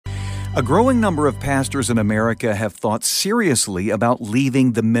A growing number of pastors in America have thought seriously about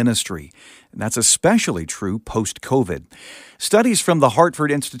leaving the ministry. And that's especially true post-COVID. Studies from the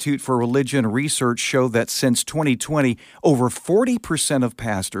Hartford Institute for Religion Research show that since 2020, over 40% of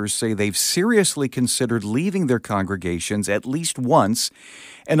pastors say they've seriously considered leaving their congregations at least once,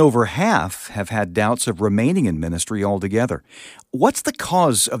 and over half have had doubts of remaining in ministry altogether. What's the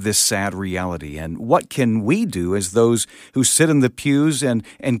cause of this sad reality, and what can we do as those who sit in the pews and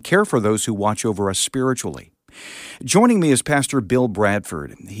care for those who watch over us spiritually? Joining me is Pastor Bill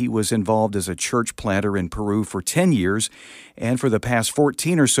Bradford. He was involved as a church planter in Peru for 10 years, and for the past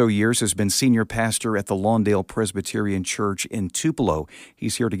 14 or so years has been senior pastor at the Lawndale Presbyterian Church in Tupelo.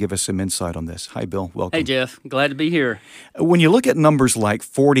 He's here to give us some insight on this. Hi, Bill. Welcome. Hey, Jeff. Glad to be here. When you look at numbers like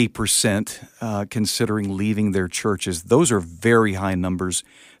 40% considering leaving their churches, those are very high numbers.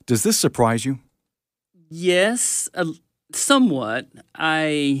 Does this surprise you? Yes, somewhat.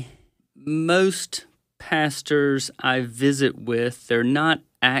 Most pastors I visit with, they're not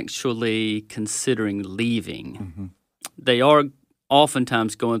actually considering leaving. Mm-hmm. They are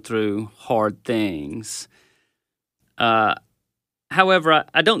oftentimes going through hard things. However,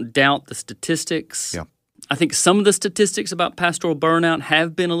 I don't doubt the statistics. Yeah. I think some of the statistics about pastoral burnout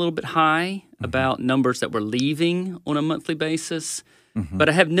have been a little bit high, mm-hmm. about numbers that were leaving on a monthly basis. Mm-hmm. But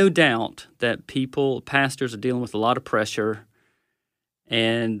I have no doubt that pastors are dealing with a lot of pressure,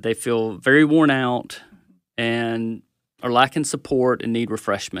 and they feel very worn out and are lacking support and need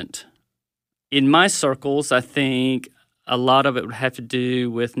refreshment. In my circles, I think a lot of it would have to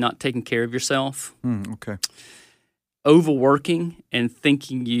do with not taking care of yourself. Okay. Overworking and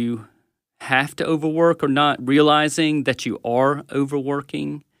thinking you have to overwork, or not realizing that you are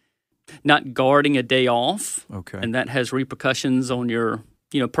overworking. Not guarding a day off. Okay. And that has repercussions on your,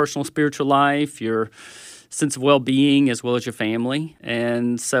 personal spiritual life, your sense of well-being, as well as your family.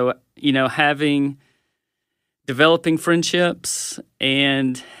 And so, developing friendships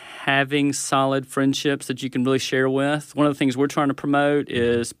and having solid friendships that you can really share with. One of the things we're trying to promote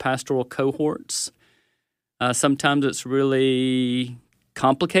is pastoral cohorts. Sometimes it's really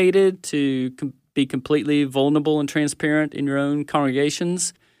complicated to be completely vulnerable and transparent in your own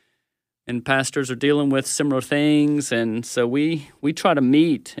congregations. And pastors are dealing with similar things. And so we try to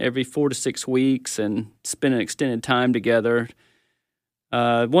meet every 4 to 6 weeks and spend an extended time together.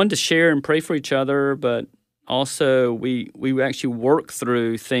 One, to share and pray for each other, but also we actually work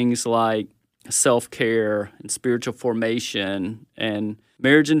through things like self-care and spiritual formation and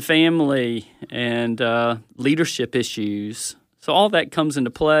marriage and family and leadership issues. So all that comes into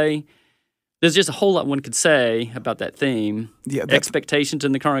play. There's just a whole lot one could say about that theme. Yeah, expectations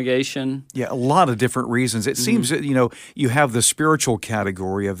in the congregation. Yeah, a lot of different reasons. It seems that, you have the spiritual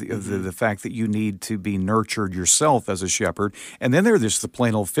category of the fact that you need to be nurtured yourself as a shepherd. And then there's the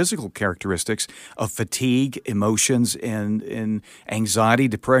plain old physical characteristics of fatigue, emotions, and anxiety,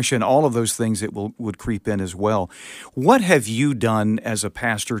 depression, all of those things that would creep in as well. What have you done as a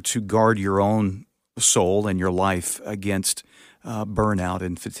pastor to guard your own soul and your life against burnout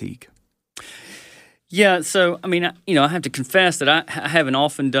and fatigue? Yeah, so, I have to confess that I haven't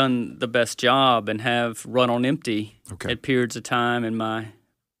often done the best job and have run on empty at periods of time in my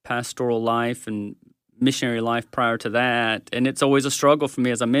pastoral life and missionary life prior to that. And it's always a struggle for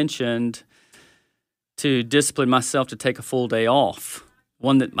me, as I mentioned, to discipline myself to take a full day off,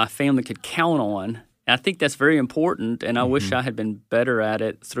 one that my family could count on. And I think that's very important, and I wish I had been better at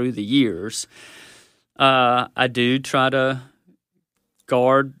it through the years. I do try to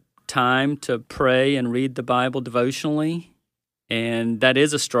guard time to pray and read the Bible devotionally, and that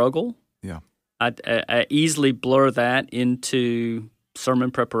is a struggle. Yeah, I easily blur that into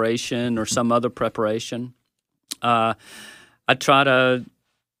sermon preparation or some other preparation. I try to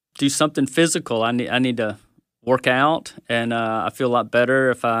do something physical. I need to work out, and I feel a lot better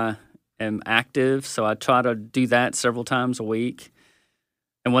if I am active. So I try to do that several times a week.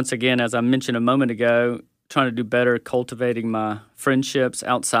 And once again, as I mentioned a moment ago, trying to do better cultivating my friendships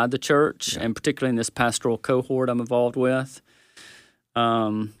outside the church, and particularly in this pastoral cohort I'm involved with.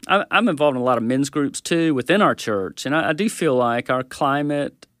 I'm involved in a lot of men's groups, too, within our church. And I do feel like our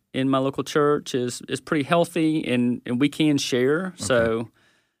climate in my local church is pretty healthy, and we can share. Okay. So,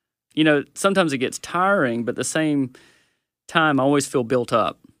 sometimes it gets tiring, but at the same time, I always feel built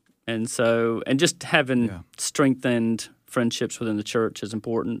up. And just having strengthened friendships within the church is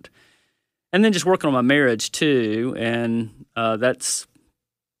important. And then just working on my marriage too, and that's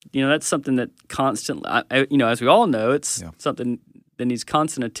something that constantly, as we all know, it's something that needs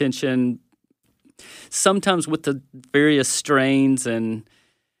constant attention. Sometimes with the various strains and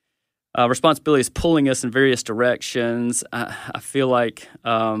responsibilities pulling us in various directions, I feel like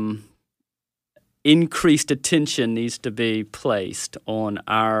increased attention needs to be placed on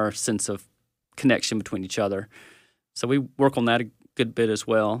our sense of connection between each other. So we work on that a good bit as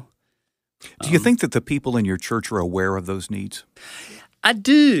well. Do you think that the people in your church are aware of those needs? I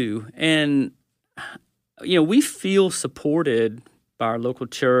do. And, we feel supported by our local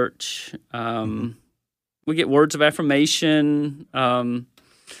church. We get words of affirmation. Our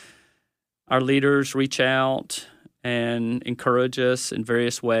leaders reach out and encourage us in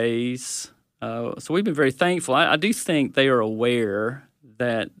various ways. So we've been very thankful. I do think they are aware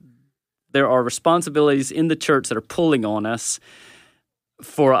that there are responsibilities in the church that are pulling on us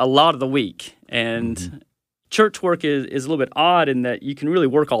for a lot of the week. And church work is a little bit odd in that you can really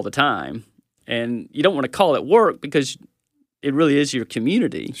work all the time. And you don't want to call it work because it really is your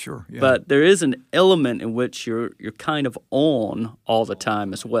community. Sure. Yeah. But there is an element in which you're kind of on all the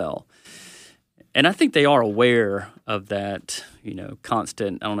time as well. And I think they are aware of that,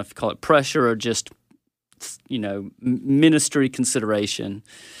 constant, I don't know if you call it pressure or just, ministry consideration.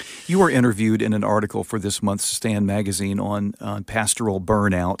 You were interviewed in an article for this month's Stand magazine on pastoral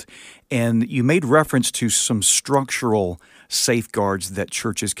burnout, and you made reference to some structural safeguards that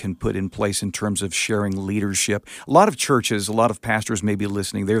churches can put in place in terms of sharing leadership. A lot of churches, a lot of pastors may be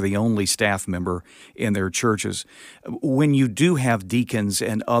listening, they're the only staff member in their churches. When you do have deacons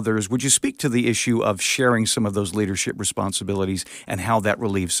and others, would you speak to the issue of sharing some of those leadership responsibilities and how that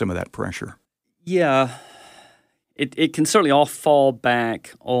relieves some of that pressure? Yeah, it can certainly all fall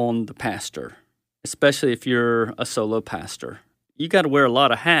back on the pastor, especially if you're a solo pastor. You got to wear a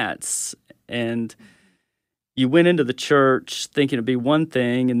lot of hats, and you went into the church thinking it'd be one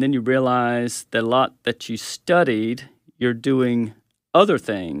thing, and then you realize that a lot that you studied, you're doing other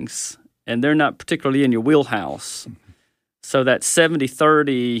things, and they're not particularly in your wheelhouse. So that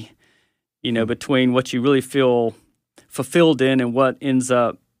 70-30, between what you really feel fulfilled in and what ends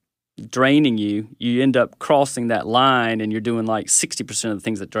up draining you, you end up crossing that line and you're doing like 60% of the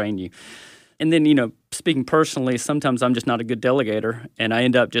things that drain you. And then, speaking personally, sometimes I'm just not a good delegator, and I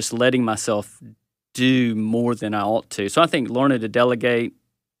end up just letting myself do more than I ought to. So I think learning to delegate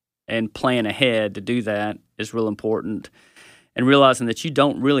and plan ahead to do that is real important, and realizing that you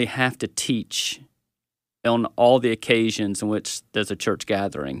don't really have to teach on all the occasions in which there's a church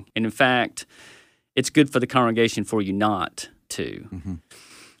gathering. And in fact, it's good for the congregation for you not to. Mm-hmm.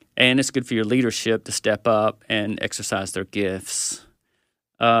 And it's good for your leadership to step up and exercise their gifts.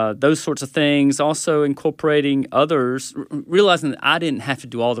 Those sorts of things. Also incorporating others, realizing that I didn't have to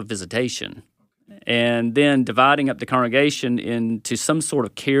do all the visitation. And then dividing up the congregation into some sort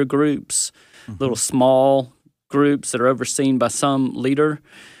of care groups, little small groups that are overseen by some leader,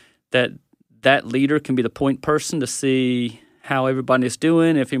 that leader can be the point person to see how everybody's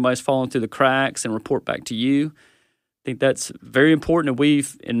doing, if anybody's falling through the cracks, and report back to you. I think that's very important.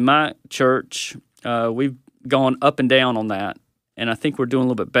 And in my church, we've gone up and down on that. And I think we're doing a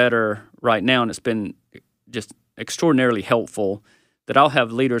little bit better right now, and it's been just extraordinarily helpful that I'll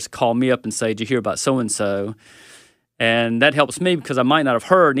have leaders call me up and say, "Did you hear about so-and-so?" And that helps me because I might not have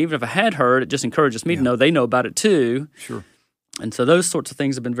heard, and even if I had heard, it just encourages me to know they know about it too. Sure. And so those sorts of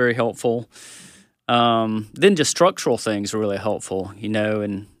things have been very helpful. Then just structural things are really helpful,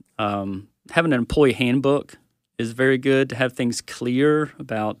 and having an employee handbook is very good to have things clear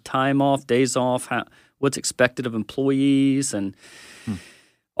about time off, days off, what's expected of employees, and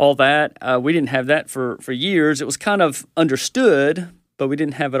all that. We didn't have that for years. It was kind of understood, but we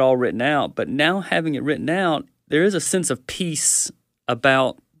didn't have it all written out. But now having it written out, there is a sense of peace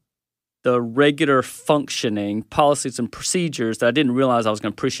about the regular functioning policies and procedures that I didn't realize I was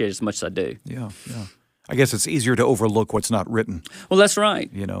going to appreciate as much as I do. Yeah. I guess it's easier to overlook what's not written. Well, that's right.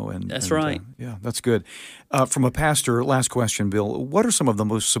 That's right. Yeah, that's good. From a pastor, last question, Bill, what are some of the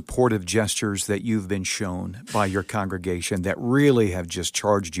most supportive gestures that you've been shown by your congregation that really have just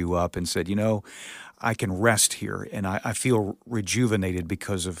charged you up and said, I can rest here and I feel rejuvenated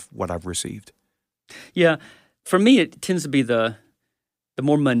because of what I've received? Yeah, for me, it tends to be the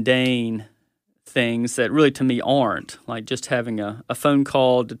more mundane things that really to me aren't, like just having a phone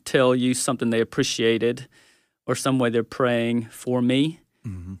call to tell you something they appreciated, or some way they're praying for me,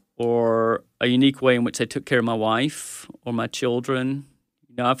 or a unique way in which they took care of my wife or my children.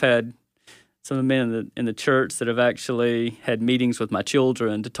 I've had some of the men in the church that have actually had meetings with my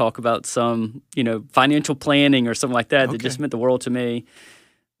children to talk about some, financial planning or something like that that just meant the world to me.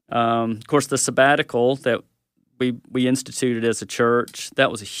 Of course, the sabbatical that we instituted as a church, that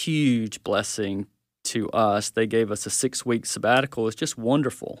was a huge blessing to us. They gave us a 6-week sabbatical. It's just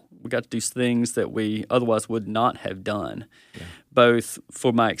wonderful. We got to do things that we otherwise would not have done, both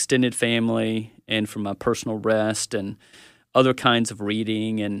for my extended family and for my personal rest. And other kinds of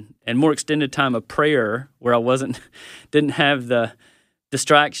reading and more extended time of prayer where I didn't have the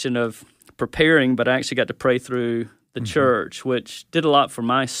distraction of preparing, but I actually got to pray through the church, which did a lot for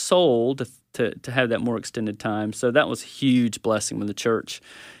my soul to have that more extended time. So that was a huge blessing when the church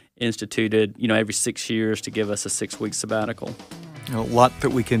instituted, every 6 years to give us a 6-week sabbatical. A lot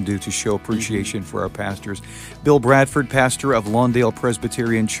that we can do to show appreciation for our pastors. Bill Bradford, pastor of Lawndale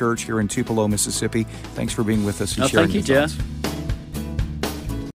Presbyterian Church here in Tupelo, Mississippi. Thanks for being with us and sharing Thank you, your thoughts. Jeff.